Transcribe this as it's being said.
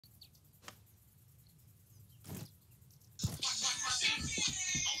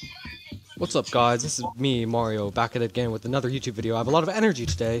What's up, guys? This is me, Mario, back at it again with another YouTube video. I have a lot of energy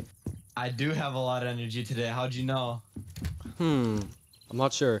today. I do have a lot of energy today. How'd you know? I'm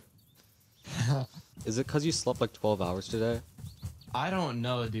not sure. Is it because you slept like 12 hours today? I don't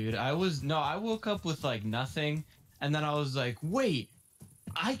know, dude. I woke up with like nothing, and then I was like, wait,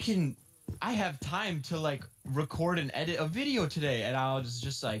 I have time to like record and edit a video today, and I was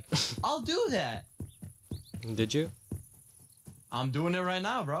just like, I'll do that. Did you? I'm doing it right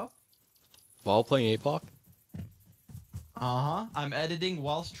now, bro. While playing APOC? I'm editing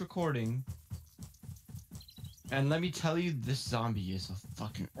whilst recording. And let me tell you, this zombie is a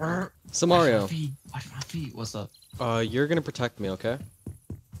fucking... So Mario, Watch my feet. What's up? you're gonna protect me, okay?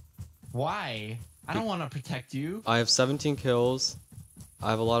 Why? I don't want to protect you. I have 17 kills.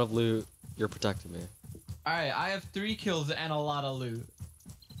 I have a lot of loot. You're protecting me. Alright, I have 3 kills and a lot of loot.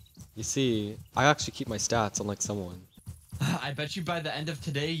 You see, I actually keep my stats, unlike someone. I bet you by the end of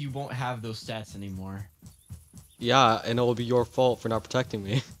today, you won't have those stats anymore. Yeah, and it will be your fault for not protecting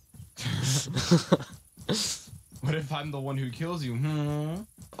me. What if I'm the one who kills you?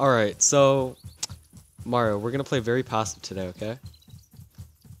 Alright, so... Mario, we're gonna play very passive today, okay?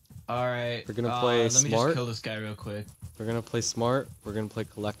 Alright. We're gonna play Let me just smart. kill this guy real quick. We're gonna play smart. We're gonna play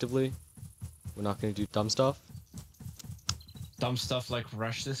collectively. We're not gonna do dumb stuff. Dumb stuff like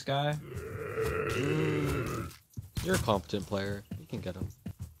rush this guy. You're a competent player. You can get him.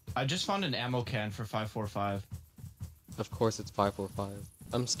 I just found an ammo can for 545. Of course it's 545.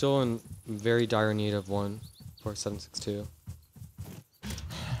 I'm still in very dire need of one for 762.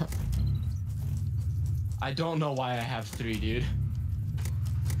 I don't know why I have 3, dude.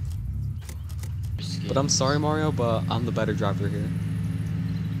 But I'm sorry, Mario, but I'm the better driver here.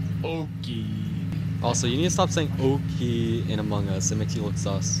 Okay. Also, you need to stop saying okay in Among Us. It makes you look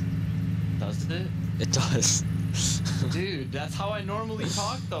sus. Does it? It does. Dude, that's how I normally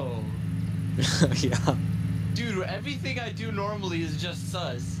talk, though. Yeah. Dude, everything I do normally is just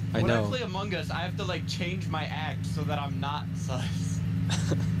sus. I When know. I play Among Us, I have to like change my act so that I'm not sus.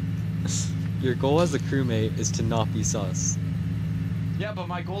 Your goal as a crewmate is to not be sus. Yeah, but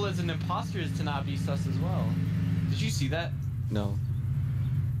my goal as an imposter is to not be sus as well. Did you see that? No.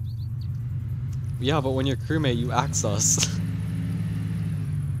 Yeah, but when you're crewmate, you act sus.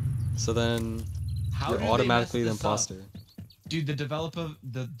 So then How you're do they automatically the mess this up? imposter. Dude, the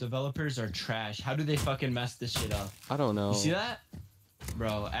developers are trash. How do they fucking mess this shit up? I don't know. You see that?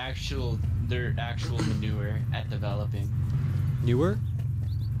 Bro, they're actual manure at developing. Newer?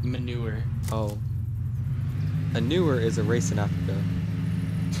 Manure. Oh. A newer is a race in Africa.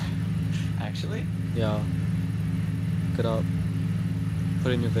 Actually? Yeah. Look it up.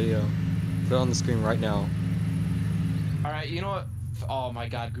 Put it in your video. Put it on the screen right now. Alright, you know what? Oh my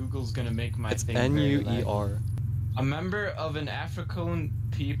god, Google's gonna make my It's thing very laggy. N-U-E-R. A member of an African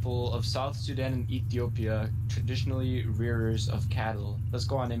people of South Sudan and Ethiopia, traditionally rearers of cattle. Let's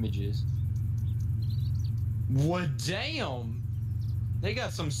go on images. What? Damn! They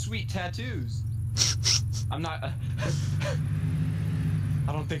got some sweet tattoos. I'm not...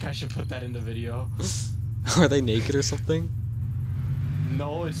 I don't think I should put that in the video. Are they naked or something?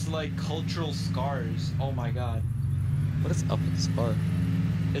 No, it's like cultural scars. Oh my god. What is up with this car?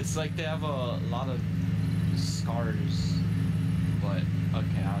 It's like they have a lot of scars. But,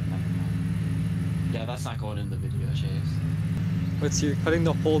 okay, never mind. Yeah, that's not going in the video, Chase. Wait, so you're cutting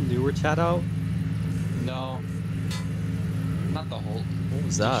the whole newer chat out? No. Not the whole... What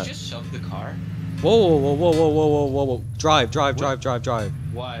was Did that? you just shove the car? Whoa, whoa, whoa, whoa, whoa, whoa, whoa, whoa, whoa. Drive.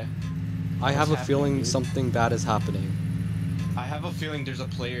 Why? I have a happening, feeling dude? something bad is happening. I have a feeling there's a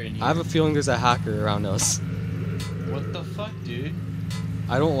player in here. I have a feeling there's a hacker around us. What the fuck, dude?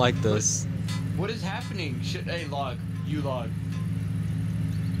 I don't like this. What is happening? Hey, log. You log.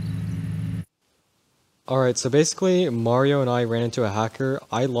 Alright, so basically, Mario and I ran into a hacker,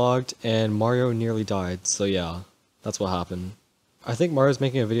 I logged, and Mario nearly died, so yeah, that's what happened. I think Mario's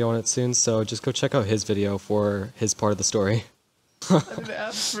making a video on it soon, so just go check out his video for his part of the story. I didn't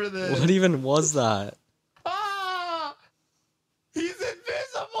ask for this. What even was that? Ah! He's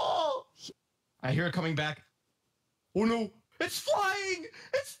invisible! I hear it coming back. Oh no! It's flying!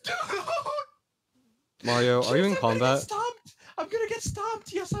 It's dude! Mario, are you in combat? I'm gonna get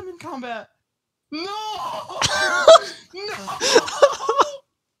stomped! Yes, I'm in combat! No! No!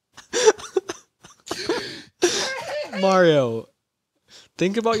 Mario,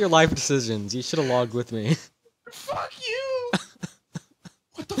 think about your life decisions. You should have logged with me. Fuck you!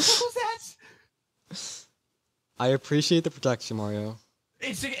 What the fuck was that? I appreciate the protection, Mario.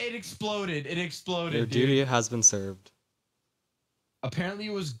 It exploded. It exploded. Your dude. duty has been served. Apparently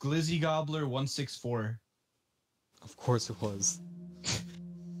it was Glizzy Gobbler 164. Of course it was.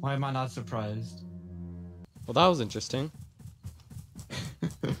 Why am I not surprised? Well, that was interesting.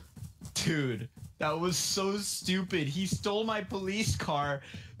 Dude, that was so stupid. He stole my police car,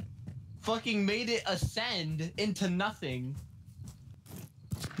 fucking made it ascend into nothing.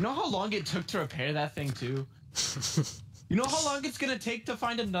 You know how long it took to repair that thing too? You know how long it's gonna take to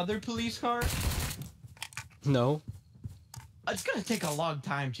find another police car? No. It's gonna take a long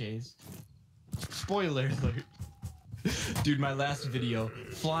time, Chase. Spoiler alert. Dude, my last video,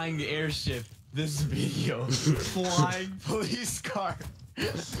 flying the airship. This video, flying police car. Hey,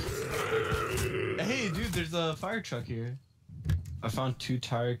 dude, there's a fire truck here. I found 2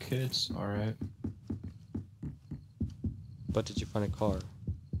 tire kits. All right. But did you find a car?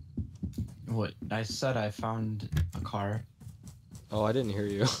 What? I said I found a car. Oh, I didn't hear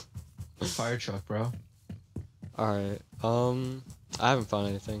you. Fire truck, bro. Alright, I haven't found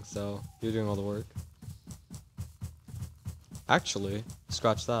anything, so you're doing all the work. Actually,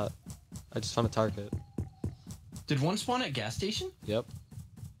 scratch that. I just found a tire kit. Did one spawn at gas station? Yep.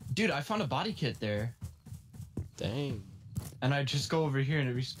 Dude, I found a body kit there. Dang. And I just go over here and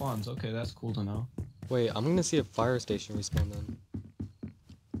it respawns. Okay, that's cool to know. Wait, I'm gonna see if Firestation respawn then.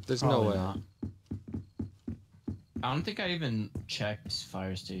 There's Probably no way. not. I don't think I even checked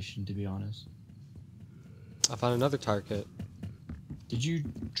Firestation, to be honest. I found another tire kit. Did you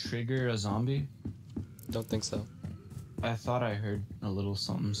trigger a zombie? Don't think so. I thought I heard a little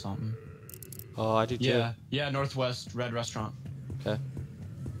something something. Oh, I do too. Yeah, yeah, Northwest, red restaurant. Okay.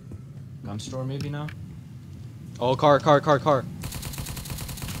 Gun store maybe now? Oh, car. Where?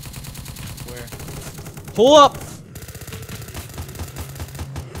 Pull up!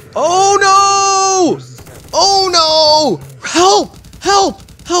 Oh no! Where's this guy? Oh no! Help! Help!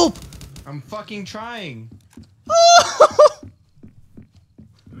 Help! I'm fucking trying.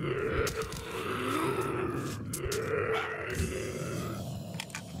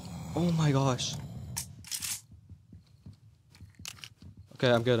 Oh my gosh.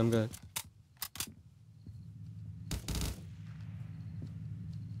 Okay, I'm good.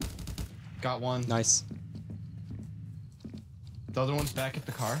 Got one. Nice. The other one's back at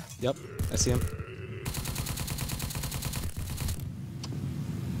the car. Yep, I see him.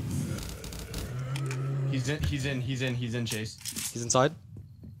 He's in, Chase. He's inside?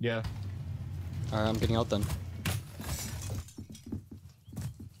 Yeah. Alright, I'm getting out then.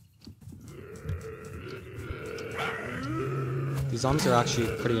 These zombies are actually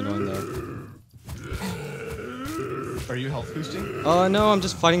pretty annoying though. Are you health boosting? No, I'm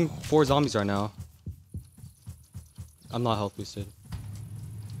just fighting 4 zombies right now. I'm not health boosted.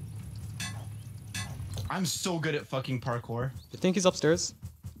 I'm so good at fucking parkour. You think he's upstairs?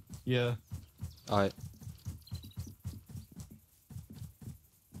 Yeah. Alright.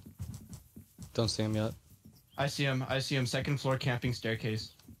 Don't see him yet. I see him. 2nd floor camping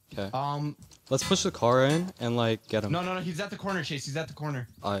staircase. Okay. Um, Let's push the car in and like get him. no, he's at the corner, Chase. He's at the corner.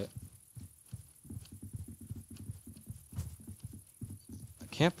 Alright. I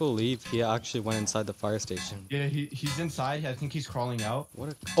can't believe he actually went inside the fire station. Yeah, he's inside. I think he's crawling out. What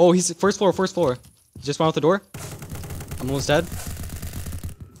a... Oh, he's first floor. He just went out the door. I'm almost dead.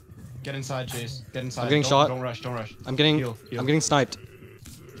 Get inside, Chase. Get inside. I'm getting shot. Don't rush. I'm getting Heal. I'm getting sniped.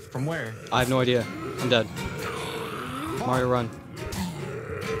 From where? I have no idea. I'm dead. Mario, run.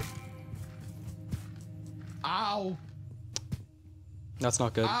 Ow! That's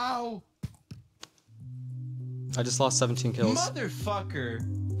not good. Ow! I just lost 17 kills. Motherfucker!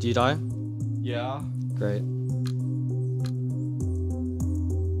 Do you die? Yeah. Great.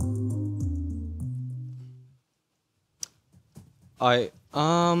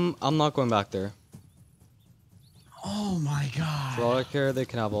 I'm not going back there. Oh my god. For all I care, they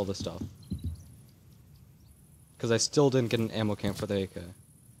can have all the stuff. Because I still didn't get an ammo can for the AK.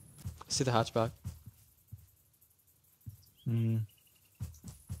 See the hatchback? Hmm.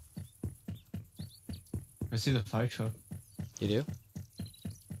 I see the fire truck. You do?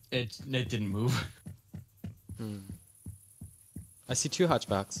 It didn't move. Hmm. I see 2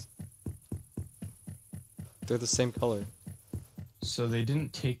 hatchbacks. They're the same color. So they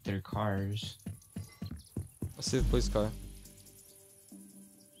didn't take their cars. I see the police car.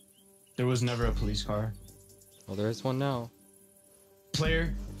 There was never a police car. Well, there is one now.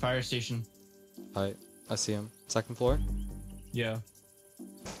 Player, fire station. I see him. 2nd floor? Yeah.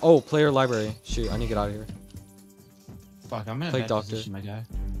 Oh, player library. Shoot, I need to get out of here. Fuck, I'm in a Play bad doctor. position, my guy.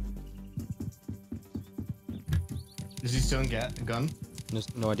 Is he still in gun?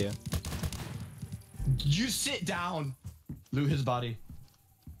 No idea. You sit down! Loot his body.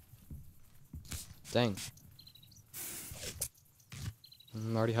 Dang.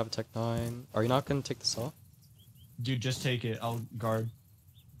 I already have a Tech 9. Are you not gonna take this off? Dude, just take it. I'll guard.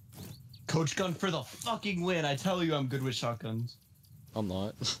 Coach gun for the fucking win. I tell you, I'm good with shotguns. I'm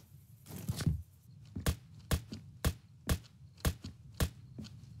not.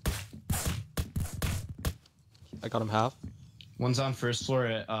 I got him half. One's on first floor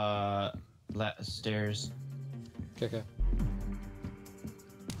at stairs. Okay.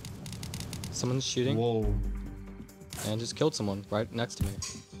 Someone's shooting. Whoa. And just killed someone right next to me.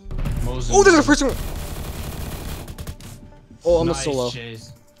 Moses. Oh, there's a person! Oh, I'm nice, a solo.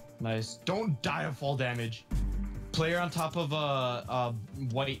 Chase. Nice. Don't die of fall damage. Player on top of a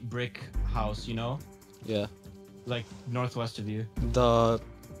white brick house, you know? Yeah. Like northwest of you.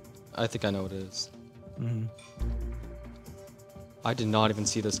 I think I know what it is. Mm-hmm. I did not even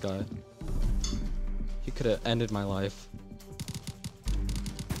see this guy. He could have ended my life.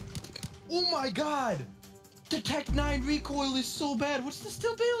 Oh my god! The Tech 9 recoil is so bad. What's the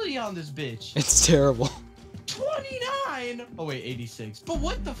stability on this bitch? It's terrible. 29! Oh wait, 86. But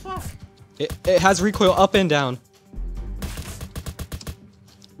what the fuck? It has recoil up and down.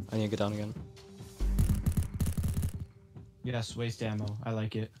 I need to get down again. Yes, waste ammo. I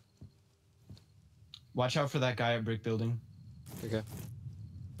like it. Watch out for that guy at brick building. Okay.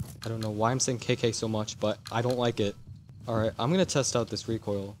 I don't know why I'm saying KK so much, but I don't like it. Alright, I'm gonna test out this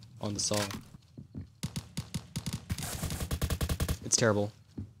recoil on the saw. It's terrible.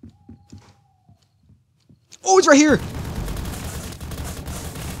 Oh, it's right here!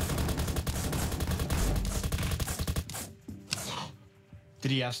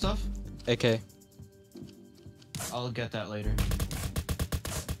 Did he have stuff? AK. I'll get that later.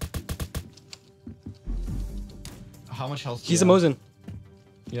 How much health do He's you a have? Mosin.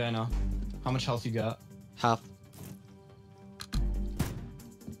 Yeah, I know. How much health you got? Half.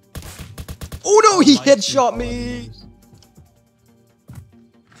 Oh no, he Mike's headshot been me!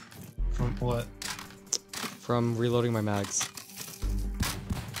 From what? From reloading my mags.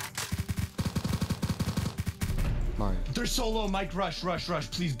 Mario. They're solo, Mike. Rush, rush, rush.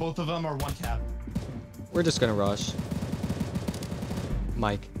 Please, both of them are one tap. We're just gonna rush.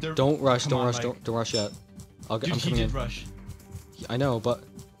 Mike, They're- don't rush, come don't on, rush, Mike. don't rush yet. Dude, I'm he coming did in. rush. I know, but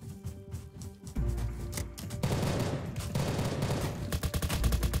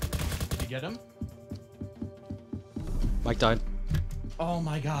Did you get him? Mike died. Oh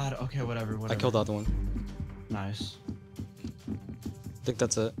my god. Okay, whatever, whatever. I killed the other one. Nice. I think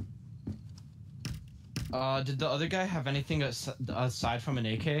that's it. Did the other guy have anything aside from an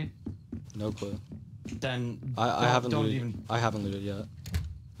AK? No clue. Then I haven't don't looted. even I haven't looted yet.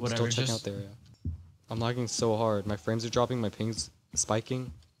 whatever. Still checking out the area. I'm lagging so hard. My frames are dropping. My ping's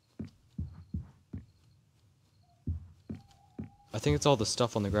spiking. I think it's all the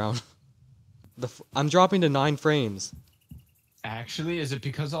stuff on the ground. I'm dropping to 9 frames. Actually, is it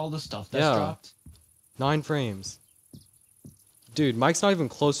because of all the stuff that's Yeah. dropped? 9 frames. Dude, Mike's not even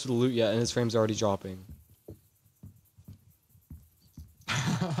close to the loot yet, and his frames are already dropping.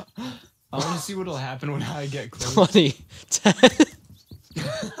 I want to see what'll happen when I get close. 20, 10.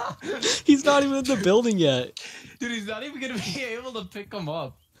 He's not even in the building yet. Dude, he's not even gonna be able to pick him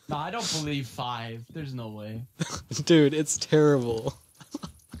up. No, I don't believe 5. There's no way. Dude, it's terrible.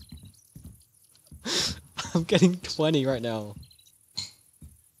 I'm getting 20 right now.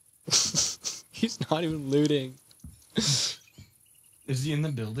 He's not even looting. Is he in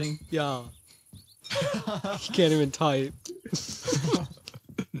the building? Yeah. He can't even type.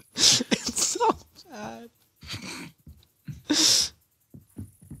 It's so bad. For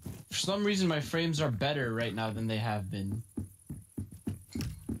some reason, my frames are better right now than they have been.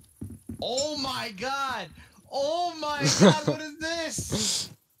 Oh my god! Oh my god, what is this?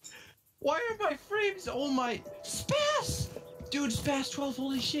 Why are my frames? Oh my... Spaz! Dude, Spaz 12,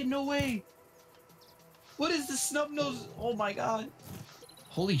 holy shit, no way! What is the snub nose? Oh my god.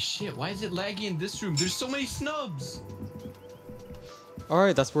 Holy shit, why is it laggy in this room? There's so many snubs!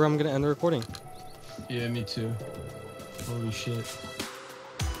 Alright, that's where I'm gonna end the recording. Yeah, me too. Holy shit.